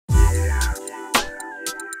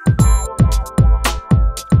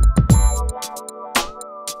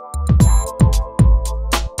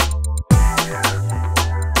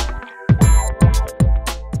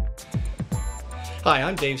Hi,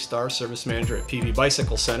 I'm Dave Starr, Service Manager at PV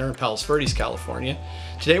Bicycle Center in Palos Verdes, California.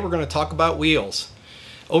 Today we're going to talk about wheels.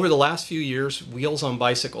 Over the last few years, wheels on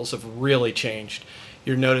bicycles have really changed.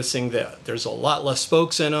 You're noticing that there's a lot less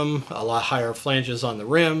spokes in them, a lot higher flanges on the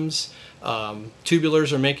rims.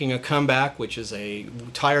 Tubulars are making a comeback, which is a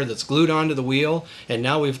tire that's glued onto the wheel, and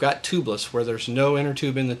now we've got tubeless, where there's no inner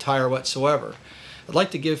tube in the tire whatsoever. I'd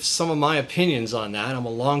like to give some of my opinions on that. I'm a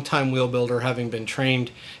long-time wheel builder, having been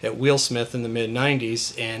trained at Wheelsmith in the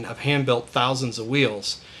mid-90s, and I've hand-built thousands of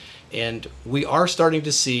wheels. And we are starting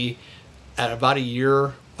to see, at about a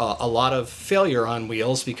year, a lot of failure on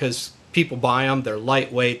wheels because people buy them, they're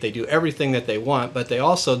lightweight, they do everything that they want, but they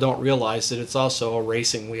also don't realize that it's also a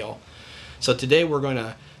racing wheel. So today we're going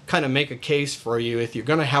to kind of make a case for you. If you're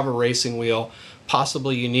going to have a racing wheel,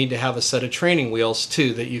 possibly you need to have a set of training wheels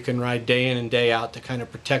too that you can ride day in and day out to kind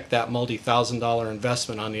of protect that multi-thousand-dollar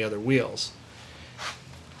investment on the other wheels.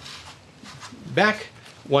 Back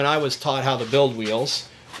when I was taught how to build wheels,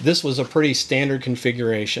 this was a pretty standard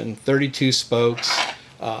configuration: 32 spokes,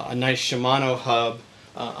 a nice Shimano hub,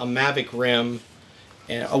 a Mavic rim,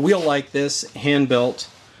 and a wheel like this, hand-built,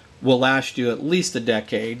 will last you at least a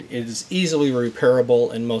decade. It is easily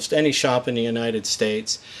repairable in most any shop in the United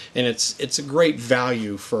States, and it's a great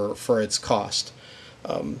value for its cost.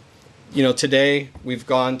 You know, today we've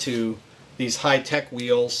gone to these high-tech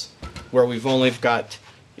wheels where we've only got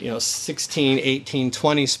 16, 18,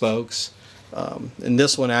 20 spokes, and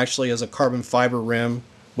this one actually has a carbon fiber rim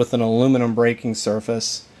with an aluminum braking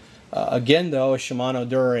surface. Again though, a Shimano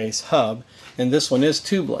Dura-Ace hub, and this one is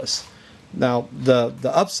tubeless. Now the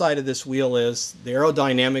upside of this wheel is the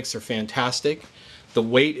aerodynamics are fantastic, the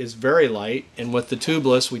weight is very light, and with the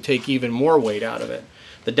tubeless we take even more weight out of it.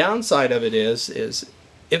 The downside of it is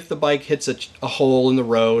if the bike hits a hole in the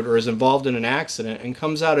road or is involved in an accident and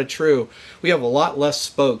comes out of true, we have a lot less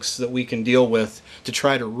spokes that we can deal with to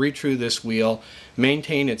try to retrue this wheel,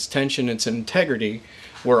 maintain its tension, its integrity.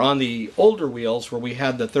 Where on the older wheels, where we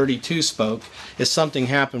had the 32 spoke, if something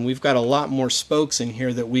happened, we've got a lot more spokes in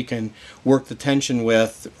here that we can work the tension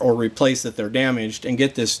with or replace if they're damaged and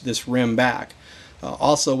get this rim back.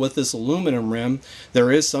 Also with this aluminum rim,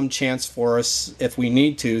 there is some chance for us, if we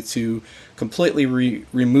need to completely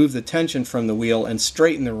remove the tension from the wheel and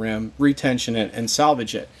straighten the rim, retension it, and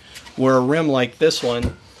salvage it. Where a rim like this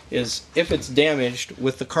one is, if it's damaged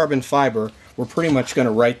with the carbon fiber, we're pretty much going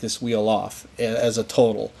to write this wheel off as a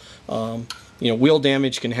total. Wheel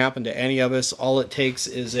damage can happen to any of us. All it takes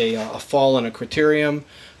is a fall in a criterium.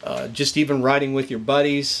 Just even riding with your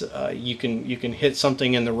buddies, you can hit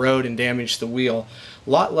something in the road and damage the wheel. A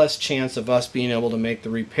lot less chance of us being able to make the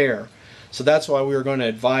repair. So that's why we were going to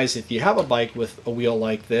advise, if you have a bike with a wheel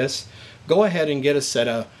like this, go ahead and get a set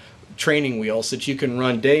of training wheels that you can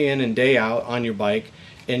run day in and day out on your bike,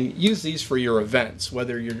 and use these for your events.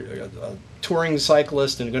 Whether you're a touring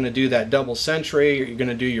cyclist and going to do that double century, or you're going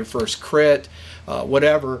to do your first crit,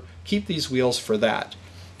 whatever, keep these wheels for that.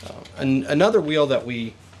 Another wheel that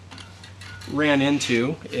we ran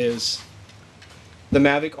into is the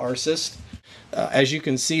Mavic Arcist. As you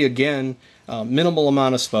can see, again, minimal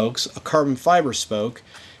amount of spokes, a carbon fiber spoke,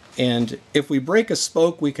 and if we break a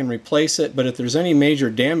spoke we can replace it, but if there's any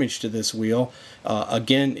major damage to this wheel,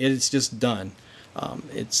 again, it's just done.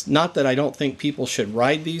 It's not that I don't think people should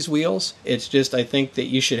ride these wheels, it's just I think that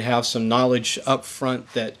you should have some knowledge up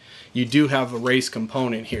front that you do have a race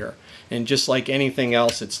component here. And just like anything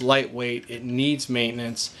else, it's lightweight, it needs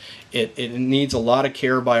maintenance, it needs a lot of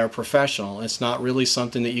care by a professional. It's not really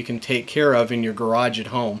something that you can take care of in your garage at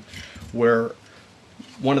home, where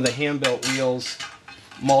one of the hand-built wheels,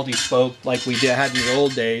 multi-spoke like we had in the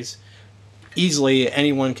old days, easily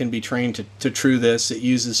anyone can be trained to true this. It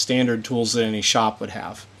uses standard tools that any shop would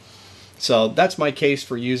have. So that's my case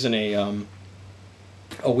for using a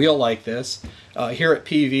wheel like this. Here at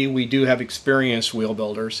PV we do have experienced wheel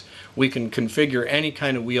builders. We can configure any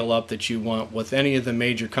kind of wheel up that you want with any of the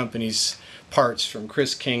major companies' parts, from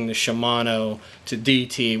Chris King to Shimano to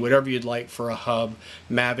DT, whatever you'd like for a hub,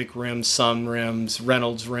 Mavic rims, Sun rims,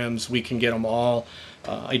 Reynolds rims, we can get them all.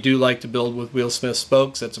 I do like to build with Wheelsmith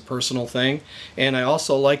spokes, that's a personal thing, and I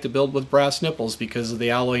also like to build with brass nipples because of the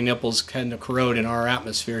alloy nipples tend to corrode in our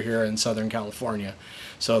atmosphere here in Southern California.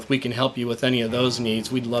 So if we can help you with any of those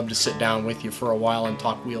needs, we'd love to sit down with you for a while and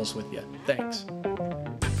talk wheels with you. Thanks.